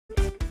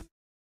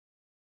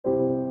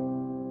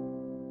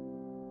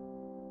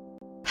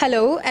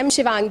Hello, I am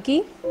Shivanki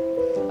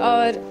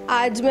और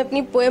आज मैं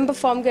अपनी पोएम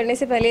परफॉर्म करने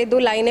से पहले 2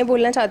 लाइनें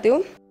बोलना चाहती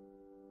हूँ।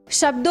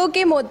 शब्दों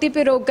के मोती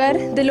पिरोकर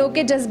दिलों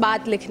के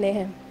जज्बात लिखने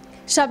हैं।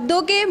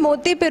 शब्दों के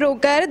मोती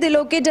पिरोकर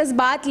दिलों के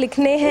जज्बात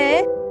लिखने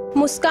हैं।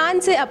 मुस्कान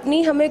से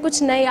अपनी हमें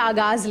कुछ नए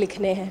आगाज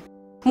लिखने हैं।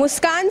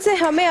 मुस्कान से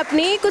हमें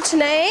अपनी कुछ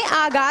नए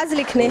आगाज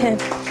लिखने हैं।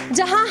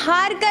 जहाँ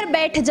हार कर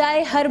बैठ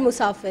जाए हर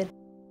मुसाफिर,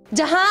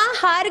 जहाँ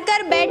हार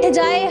कर बैठ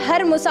जाए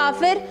हर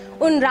मुसाफिर,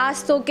 उन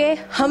रास्तों के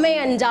हमें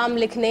अंजाम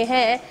लिखने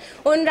हैं।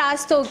 उन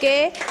रास्तों के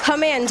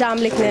हमें अंजाम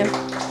लिखने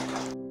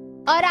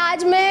हैं। और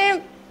आज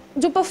मैं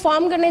जो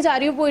परफॉर्म करने जा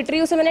रही हूँ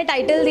पोइट्री, उसे मैंने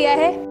टाइटल दिया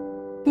है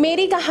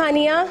मेरी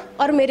कहानियाँ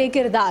और मेरे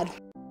किरदार।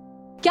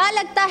 क्या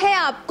लगता है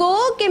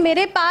आपको कि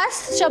मेरे पास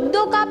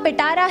शब्दों का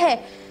पिटारा है?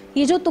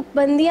 ये जो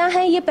तुकबंदियाँ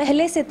हैं ये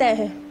पहले से तय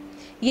हैं।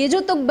 ये जो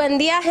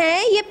तुकबंदियाँ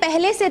हैं ये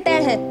पहले से तय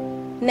हैं।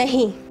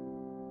 नहीं,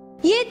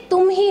 ये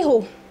तुम ही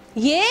हो।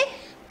 ये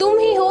तुम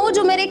ही हो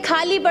जो मेरे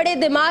खाली पड़े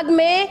दिमाग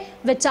में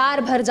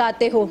विचार भर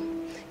जाते हो।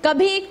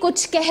 कभी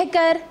कुछ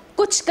कहकर,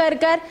 कुछ कर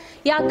कर,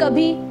 या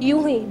कभी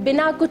यूं ही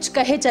बिना कुछ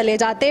कहे चले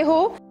जाते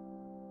हो।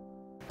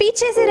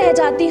 पीछे से रह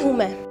जाती हूँ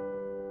मैं,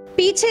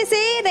 पीछे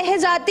से रह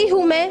जाती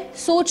हूँ मैं,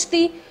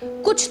 सोचती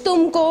कुछ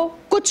तुमको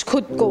कुछ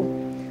खुद को।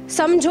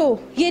 समझो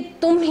ये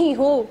तुम ही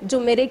हो जो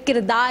मेरे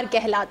किरदार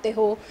कहलाते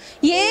हो।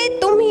 ये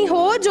तुम ही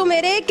हो जो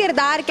मेरे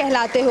किरदार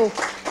कहलाते हो।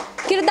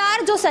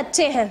 किरदार जो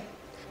सच्चे हैं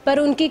पर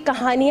उनकी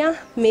कहानियाँ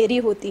मेरी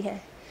होती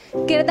हैं।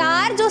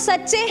 किरदार जो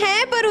सच्चे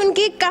हैं पर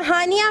उनकी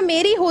कहानियाँ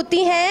मेरी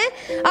होती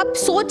हैं। अब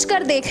सोच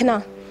कर देखना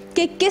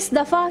कि किस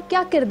दफ़ा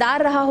क्या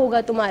किरदार रहा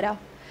होगा तुम्हारा।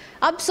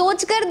 अब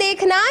सोच कर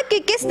देखना कि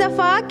किस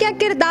दफ़ा क्या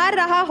किरदार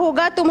रहा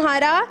होगा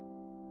तुम्हारा।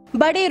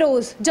 बड़े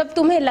रोज़ जब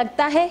तुम्हें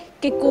लगता है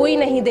कि कोई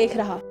नहीं देख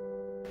रहा,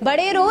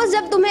 बड़े रोज़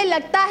जब तुम्हें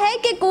लगता है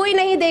कि कोई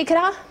नहीं देख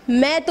रहा,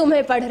 मैं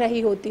तुम्हें पढ़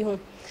रही होती हूँ।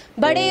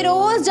 बड़े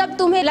रोज़ जब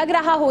तुम्हें लग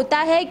रहा होता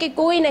है कि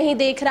कोई नहीं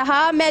देख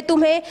रहा, मैं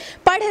तुम्हें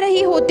पढ़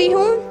रही होती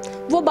हूँ।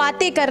 वो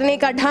बातें करने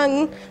का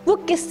ढंग, वो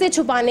किस्से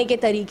छुपाने के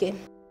तरीके,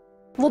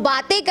 वो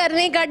बातें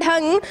करने का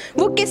ढंग,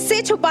 वो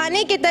किस्से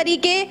छुपाने के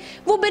तरीके,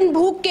 वो बिन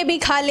भूख के भी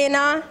खा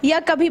लेना या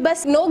कभी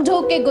बस नोक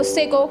झोंक के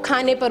गुस्से को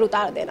खाने पर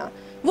उतार देना।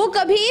 वो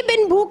कभी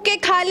बिन भूख के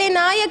खा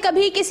लेना या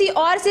कभी किसी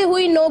और से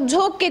हुई नोक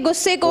झोंक के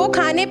गुस्से को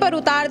खाने पर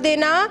उतार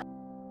देना।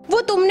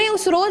 वो तुमने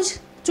उस रोज़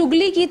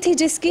चुगली की थी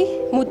जिसकी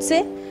मुझसे,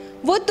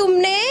 वो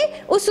तुमने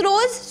उस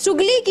रोज़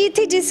चुगली की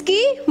थी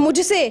जिसकी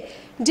मुझसे,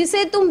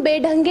 जिसे तुम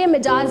बेढंगे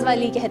मिजाज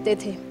वाली कहते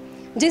थे,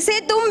 जिसे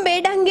तुम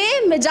बेढंगे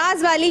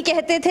मिजाज वाली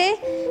कहते थे।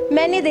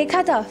 मैंने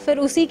देखा था फिर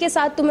उसी के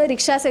साथ तुम्हें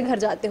रिक्शा से घर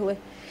जाते हुए।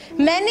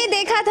 मैंने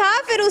देखा था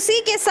फिर उसी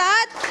के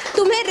साथ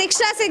तुम्हें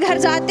रिक्शा से घर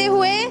जाते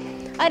हुए।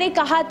 अरे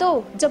कहा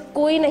तो जब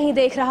कोई नहीं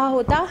देख रहा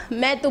होता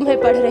मैं तुम्हें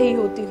पढ़ रही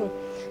होती हूँ।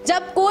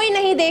 जब कोई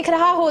नहीं देख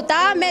रहा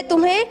होता मैं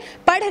तुम्हें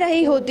पढ़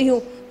रही होती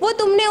हूँ। वो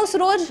तुमने उस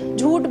रोज़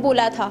झूठ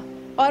बोला था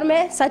और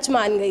मैं सच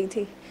मान गई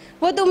थी।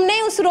 वो तुमने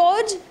उस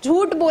रोज़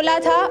झूठ बोला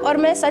था और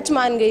मैं सच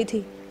मान गई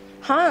थी।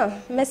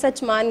 हाँ, मैं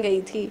सच मान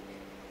गई थी।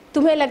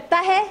 तुम्हें लगता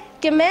है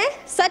कि मैं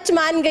सच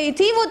मान गई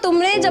थी वो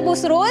तुमने जब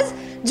उस रोज़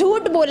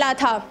झूठ बोला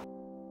था।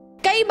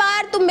 कई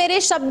बार तुम मेरे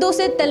शब्दों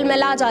से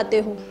तिलमिला जाते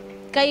हो,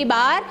 कई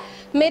बार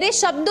मेरे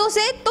शब्दों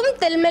से तुम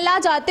तिलमिला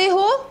जाते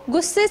हो,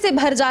 गुस्से से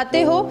भर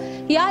जाते हो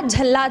या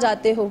झल्ला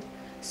जाते हो।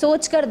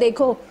 सोच कर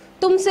देखो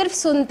तुम सिर्फ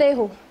सुनते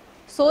हो,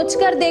 सोच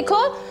कर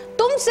देखो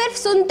तुम सिर्फ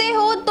सुनते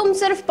हो, तुम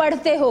सिर्फ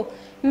पढ़ते हो।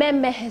 मैं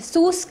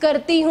महसूस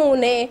करती हूँ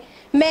उन्हें,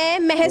 मैं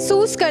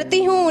महसूस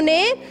करती हूँ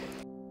उन्हें।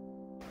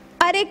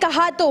 अरे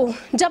कहा तो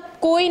जब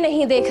कोई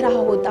नहीं देख रहा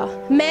होता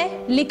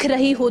मैं लिख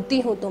रही होती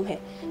हूँ तुम्हें,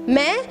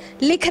 मैं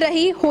लिख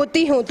रही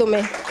होती हूँ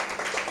तुम्हें।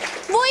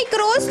 वो एक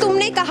रोज़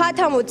तुमने कहा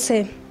था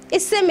मुझसे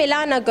इससे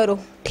मिला न करो,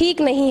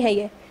 ठीक नहीं है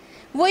ये।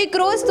 वो एक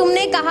रोज़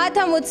तुमने कहा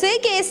था मुझसे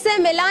कि इससे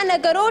मिला न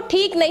करो,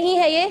 ठीक नहीं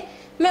है ये।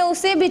 मैं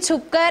उसे भी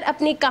छुपकर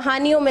अपनी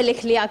कहानियों में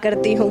लिख लिया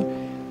करती हूँ।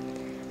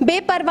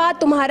 बेपरवाह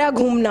तुम्हारा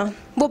घूमना,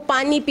 वो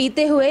पानी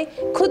पीते हुए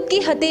खुद की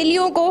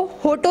हथेलियों को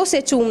होठों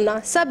से चूमना,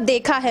 सब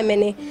देखा है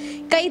मैंने।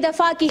 कई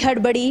दफ़ा की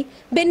हड़बड़ी,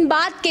 बिन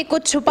बात के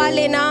कुछ छुपा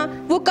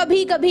लेना, वो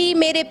कभी कभी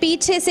मेरे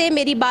पीछे से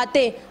मेरी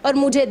बातें और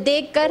मुझे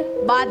देखकर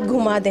बात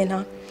घुमा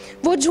देना।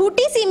 वो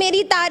झूठी सी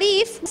मेरी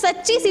तारीफ,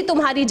 सच्ची सी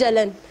तुम्हारी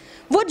जलन,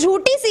 वो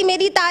झूठी सी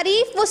मेरी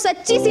तारीफ, वो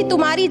सच्ची सी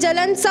तुम्हारी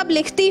जलन, सब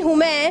लिखती हूँ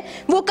मैं।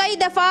 वो कई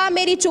दफ़ा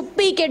मेरी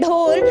चुप्पी के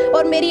ढोल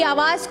और मेरी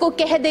आवाज़ को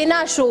कह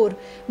देना शोर,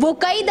 वो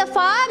कई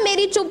दफ़ा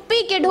मेरी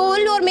चुप्पी के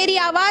ढोल और मेरी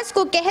आवाज़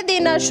को कह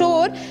देना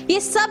शोर। ये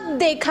सब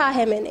देखा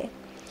है मैंने,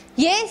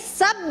 ये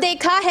सब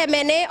देखा है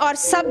मैंने और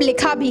सब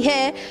लिखा भी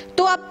है।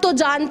 तो अब तो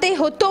जानते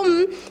हो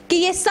तुम कि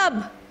ये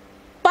सब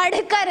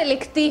पढ़कर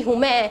लिखती हूँ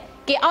मैं,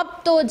 कि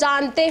अब तो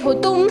जानते हो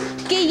तुम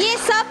कि ये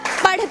सब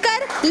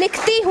पढ़कर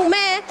लिखती हूँ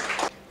मैं।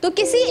 तो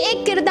किसी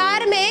एक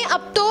किरदार में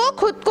अब तो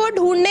खुद को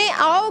ढूंढने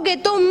आओगे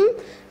तुम,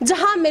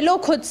 जहाँ मिलो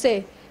खुद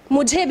से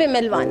मुझे भी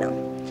मिलवाना,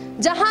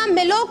 जहाँ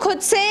मिलो खुद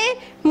से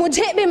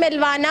मुझे भी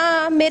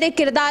मिलवाना। मेरे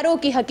किरदारों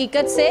की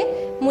हकीकत से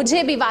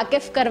मुझे भी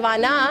वाकिफ़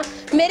करवाना,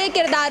 मेरे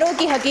किरदारों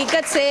की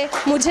हकीकत से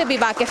मुझे भी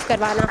वाकिफ़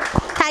करवाना।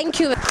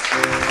 Thank you.